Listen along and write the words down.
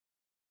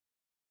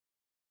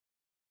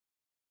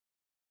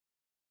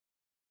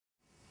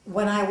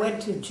when I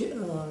went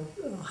to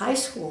high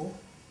school,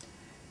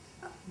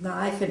 now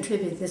I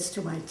contribute this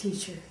to my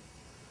teacher,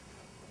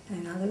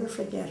 and I'll never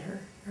forget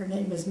her. Her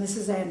name is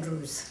Mrs.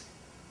 Andrews.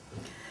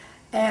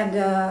 And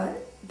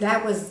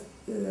that was,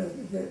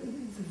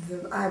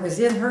 I was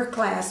in her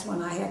class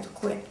when I had to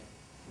quit,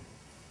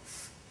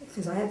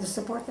 because I had to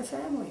support the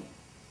family.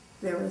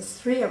 There were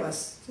 3 of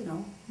us, you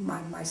know,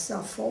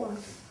 myself 4.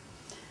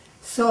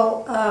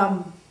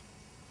 So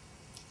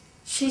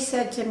she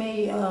said to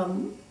me,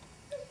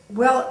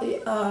 well,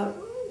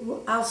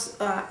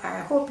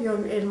 I hope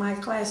you're in my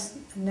class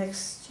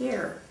next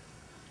year.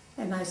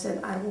 And I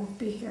said, I won't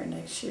be here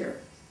next year.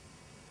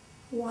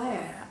 Why?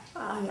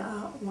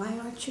 Why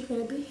aren't you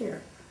going to be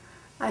here?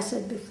 I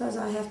said, because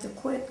I have to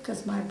quit,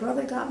 because my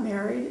brother got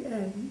married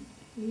and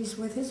he's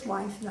with his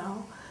wife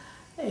now,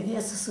 and he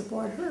has to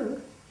support her.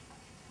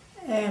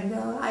 And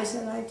I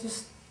said, I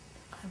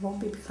won't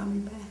be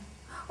coming back.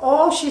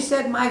 Oh, she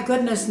said, my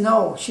goodness,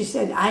 no. She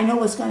said, I know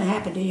what's going to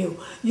happen to you.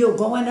 You'll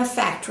go in a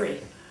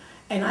factory,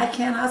 and I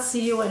cannot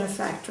see you in a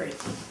factory.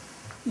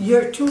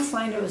 You're too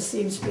fine of a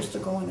seamstress to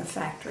go in a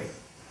factory.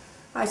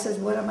 I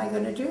said, what am I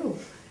going to do?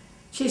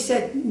 She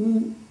said,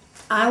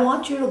 I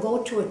want you to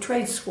go to a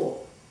trade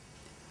school.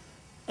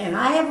 And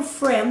I have a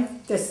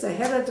friend that's the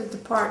head of the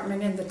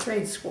department in the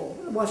trade school.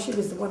 Well, she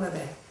was one of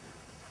the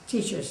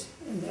teachers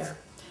in there.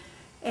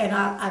 And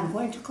I'm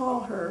going to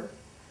call her,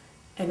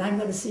 and I'm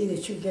going to see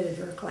that you get in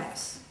her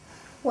class.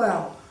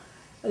 Well,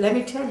 let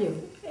me tell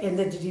you, in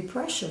the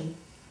Depression,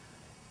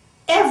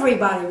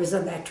 everybody was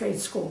in that trade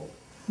school.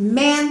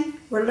 Men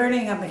were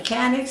learning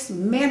mechanics,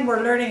 men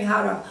were learning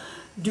how to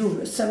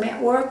do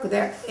cement work.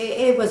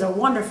 It was a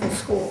wonderful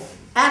school,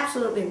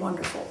 absolutely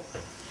wonderful.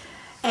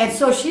 And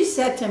so she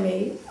said to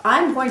me,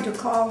 I'm going to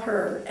call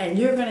her, and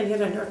you're going to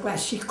get in her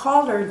class. She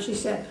called her, and she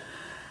said,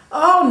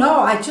 oh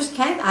no, I just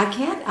can't,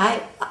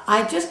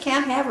 I just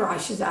can't have her.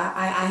 She said,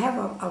 I have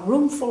a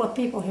room full of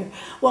people here.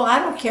 Well, I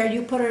don't care,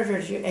 you put her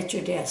at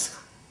your desk.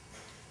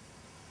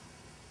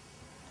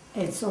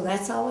 And so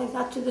that's how I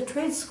got to the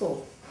trade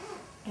school.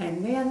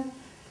 And then,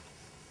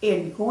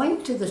 in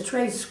going to the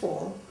trade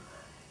school,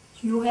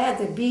 you had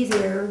to be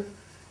there,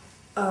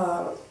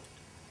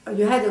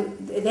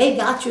 they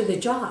got you the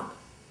job.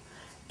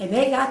 And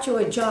they got you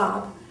a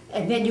job,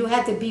 and then you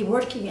had to be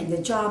working in the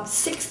job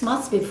 6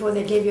 months before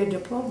they gave you a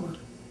diploma.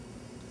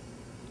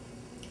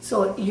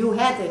 So you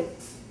had to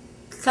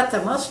cut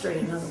the mustard,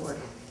 in other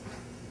words.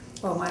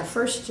 Well, my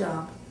first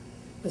job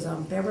was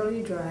on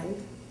Beverly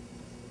Drive,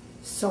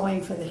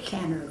 sewing for the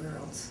Canner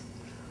girls.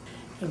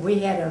 And we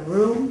had a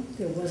room,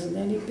 there wasn't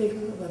any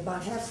bigger,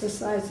 about half the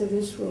size of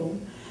this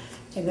room,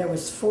 and there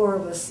was 4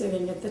 of us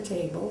sitting at the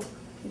table,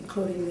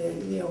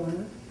 including the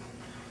owner.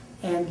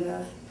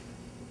 And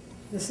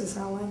this is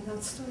how I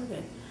got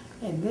started.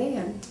 And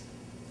then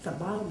the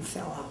bottom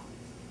fell out.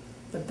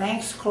 The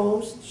banks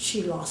closed,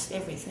 she lost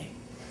everything.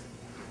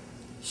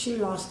 She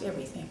lost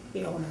everything,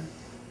 the owner.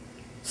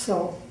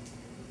 So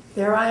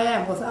there I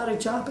am without a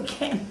job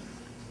again.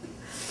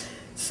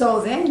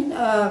 So then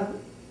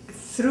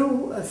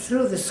through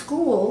the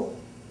school,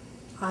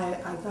 I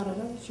got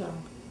another job.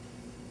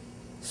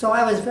 So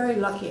I was very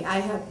lucky. I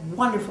had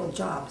wonderful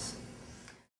jobs.